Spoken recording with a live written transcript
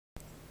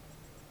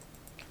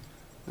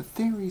The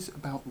theories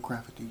about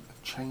gravity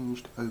have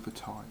changed over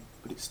time,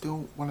 but it's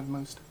still one of the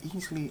most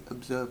easily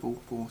observable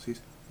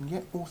forces and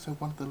yet also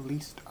one of the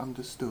least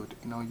understood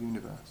in our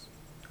universe.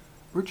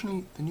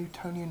 Originally, the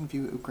Newtonian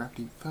view of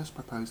gravity first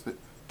proposed that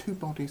two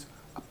bodies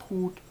are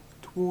pulled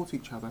towards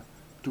each other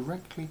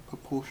directly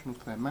proportional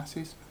to their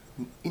masses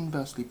and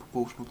inversely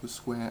proportional to the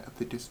square of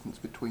the distance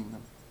between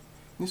them.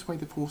 In this way,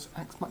 the force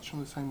acts much in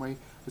the same way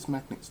as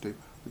magnets do,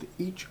 with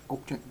each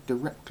object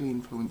directly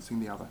influencing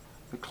the other.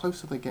 The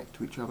closer they get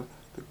to each other,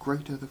 the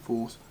greater the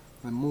force,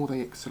 and the more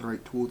they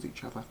accelerate towards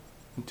each other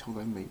until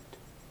they meet.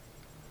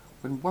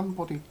 When one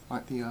body,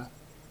 like the Earth,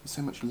 is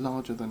so much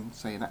larger than,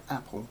 say, an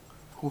apple,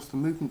 of course the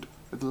movement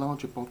of the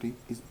larger body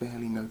is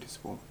barely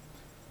noticeable.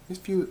 This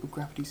view of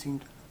gravity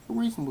seemed a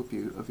reasonable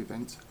view of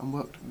events and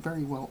worked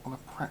very well on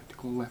a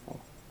practical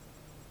level.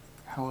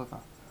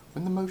 However,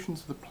 when the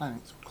motions of the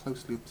planets were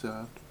closely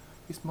observed,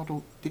 this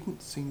model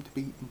didn't seem to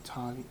be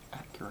entirely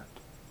accurate.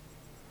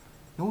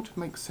 In order to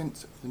make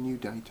sense of the new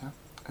data,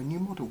 a new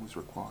model was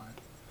required.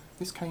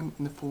 This came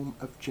in the form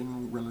of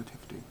general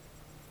relativity.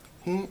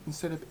 Here,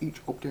 instead of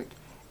each object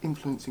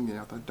influencing the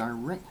other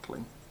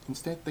directly,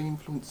 instead they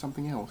influence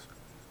something else,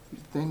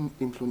 which then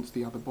influenced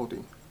the other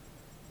body.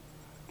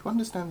 To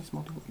understand this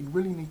model, you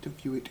really need to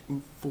view it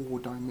in 4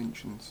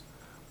 dimensions,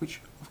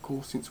 which, of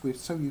course, since we're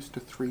so used to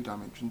 3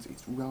 dimensions,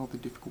 it's rather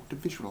difficult to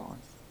visualise.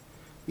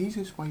 The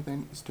easiest way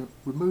then is to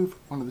remove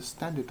one of the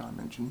standard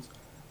dimensions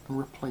and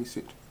replace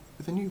it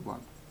with a new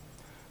one.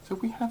 So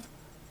we have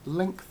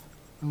length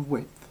and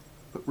width,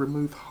 but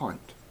remove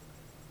height,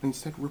 and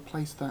instead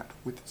replace that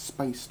with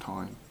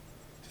space-time.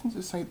 This isn't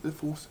to say that the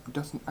force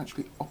doesn't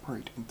actually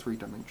operate in 3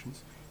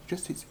 dimensions,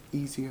 it's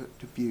easier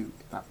to view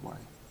it that way.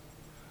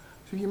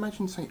 So if you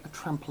imagine, say, a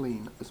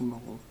trampoline as a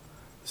model,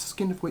 the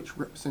skin of which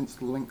represents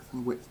the length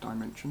and width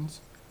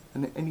dimensions,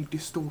 and any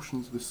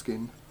distortions of the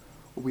skin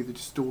will be the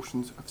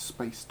distortions of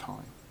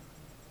space-time.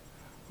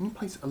 When you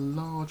place a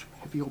large,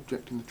 heavy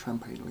object in the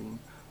trampoline,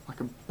 like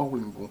a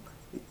bowling ball,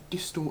 it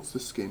distorts the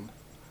skin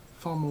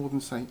far more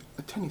than, say,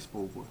 a tennis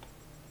ball would.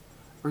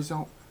 As a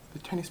result, the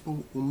tennis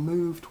ball will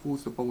move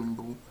towards the bowling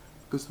ball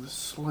because of the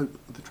slope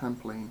of the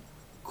trampoline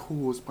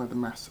caused by the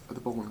mass of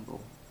the bowling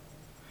ball.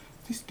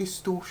 This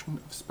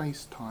distortion of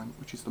space-time,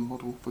 which is the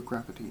model for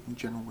gravity in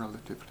general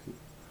relativity.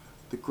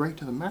 The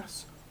greater the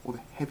mass, or the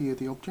heavier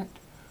the object,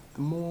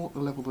 the more the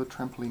level of the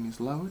trampoline is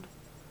lowered,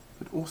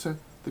 but also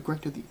the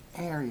greater the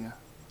area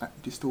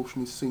that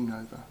distortion is seen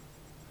over.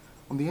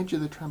 On the edge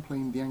of the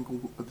trampoline, the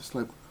angle of the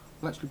slope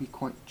will actually be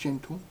quite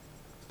gentle,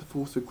 so the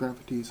force of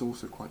gravity is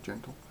also quite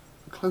gentle.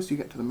 The closer you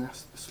get to the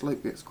mass, the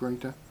slope gets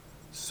greater,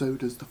 so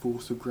does the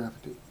force of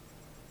gravity.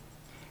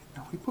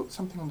 Now, if we put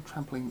something on the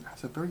trampoline that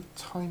has a very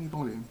tiny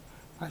volume,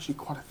 but actually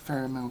quite a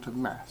fair amount of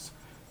mass,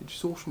 the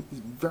distortion is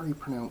very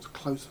pronounced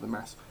close to the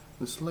mass,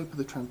 and the slope of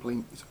the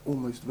trampoline is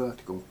almost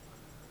vertical.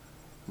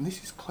 And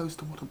this is close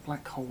to what a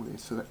black hole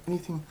is, so that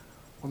anything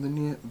on the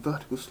near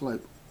vertical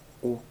slope,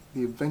 or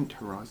the event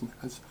horizon,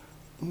 has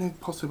no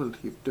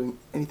possibility of doing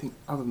anything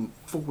other than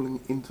falling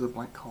into the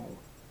black hole.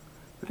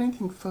 But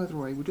anything further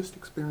away will just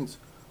experience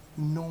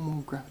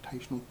normal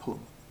gravitational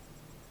pull.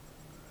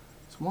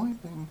 So why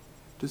then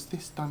does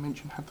this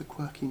dimension have the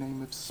quirky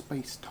name of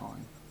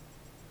space-time?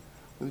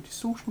 Well, the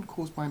distortion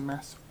caused by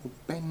mass will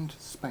bend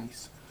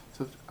space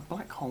so that a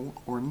black hole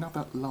or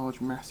another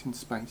large mass in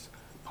space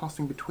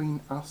passing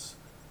between us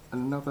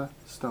and another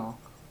star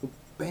will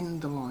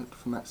bend the light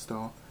from that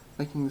star,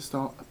 making the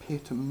star appear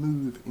to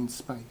move in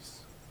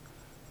space.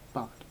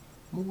 But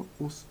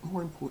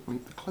more importantly,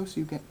 the closer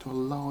you get to a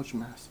large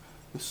mass,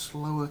 the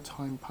slower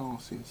time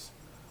passes.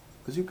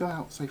 As you go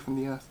out, say, from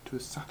the Earth to a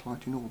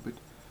satellite in orbit,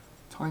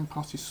 time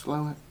passes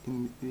slower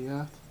in the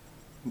Earth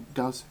than it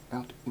does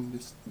out in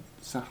this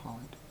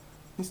satellite.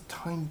 This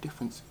time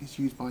difference is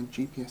used by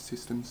GPS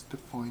systems to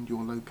find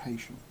your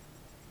location.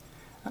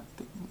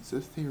 That's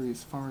the theory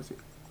as far as it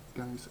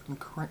goes and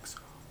corrects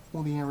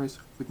all the errors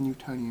with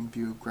Newtonian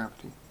view of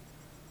gravity.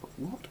 But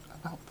what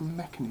about the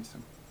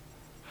mechanism?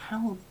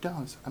 How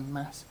does a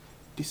mass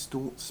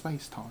distort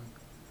space-time?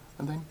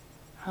 And then,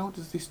 how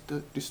does this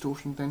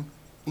distortion then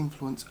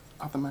influence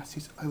other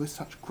masses over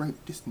such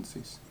great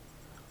distances?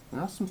 There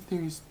are some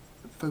theories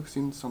that focus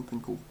on something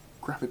called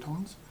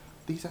gravitons.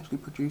 These actually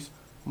produce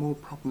more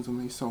problems than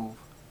they solve.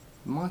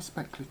 My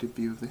speculative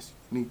view of this,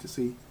 you need to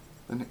see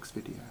the next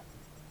video.